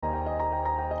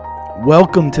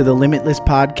Welcome to the Limitless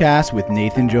Podcast with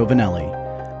Nathan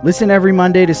Jovanelly. Listen every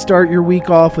Monday to start your week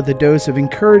off with a dose of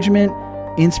encouragement,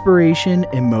 inspiration,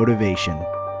 and motivation.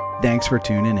 Thanks for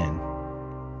tuning in.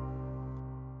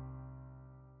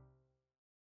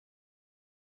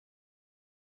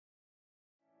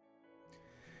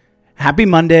 Happy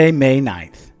Monday, May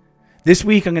 9th. This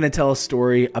week I'm going to tell a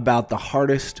story about the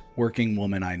hardest working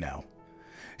woman I know.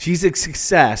 She's a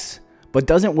success, but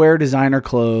doesn't wear designer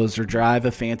clothes or drive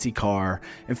a fancy car.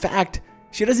 In fact,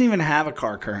 she doesn't even have a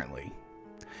car currently.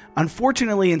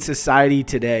 Unfortunately, in society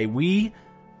today, we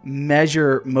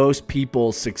measure most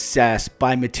people's success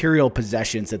by material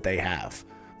possessions that they have.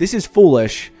 This is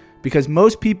foolish because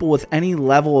most people with any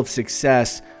level of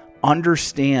success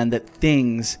understand that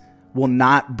things will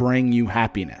not bring you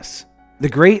happiness. The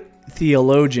great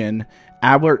theologian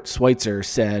Schweitzer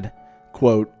said,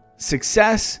 quote,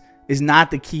 "Success is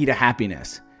not the key to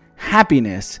happiness.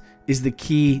 Happiness is the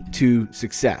key to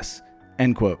success,"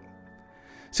 end quote.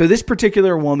 So this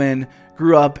particular woman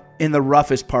grew up in the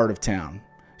roughest part of town.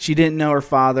 She didn't know her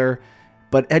father,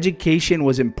 but education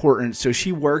was important, so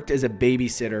she worked as a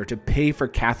babysitter to pay for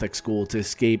Catholic school to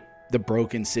escape the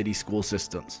broken city school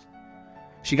systems.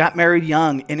 She got married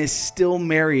young and is still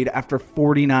married after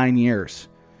 49 years.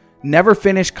 Never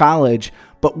finished college,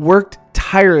 but worked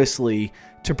tirelessly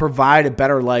to provide a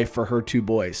better life for her two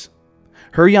boys.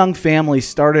 Her young family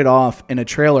started off in a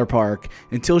trailer park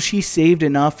until she saved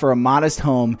enough for a modest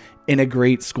home in a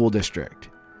great school district.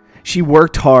 She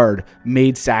worked hard,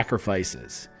 made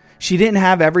sacrifices. She didn't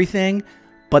have everything,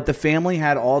 but the family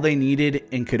had all they needed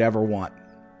and could ever want.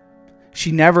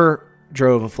 She never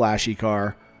drove a flashy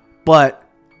car, but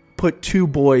put two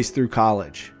boys through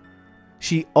college.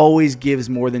 She always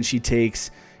gives more than she takes.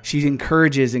 She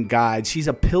encourages and guides. She's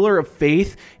a pillar of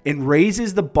faith and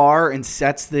raises the bar and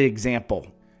sets the example.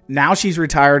 Now she's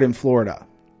retired in Florida.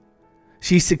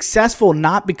 She's successful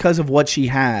not because of what she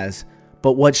has,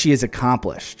 but what she has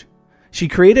accomplished. She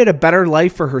created a better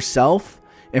life for herself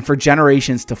and for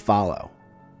generations to follow.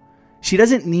 She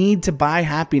doesn't need to buy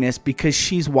happiness because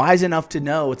she's wise enough to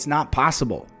know it's not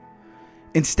possible.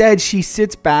 Instead, she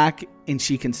sits back and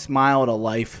she can smile at a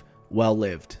life well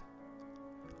lived.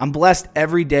 I'm blessed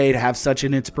every day to have such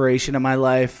an inspiration in my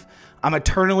life. I'm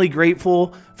eternally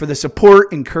grateful for the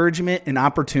support, encouragement, and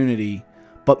opportunity,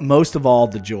 but most of all,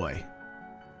 the joy.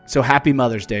 So happy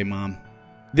Mother's Day, Mom.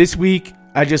 This week,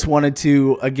 I just wanted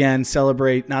to, again,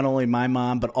 celebrate not only my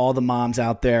mom, but all the moms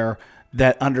out there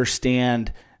that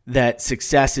understand that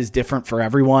success is different for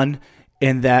everyone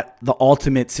and that the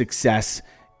ultimate success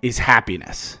is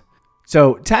happiness.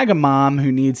 So tag a mom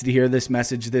who needs to hear this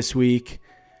message this week.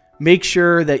 Make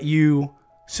sure that you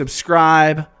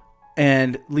subscribe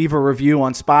and leave a review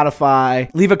on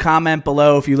Spotify. Leave a comment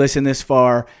below if you listen this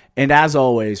far. And as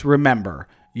always, remember,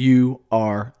 you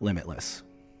are limitless.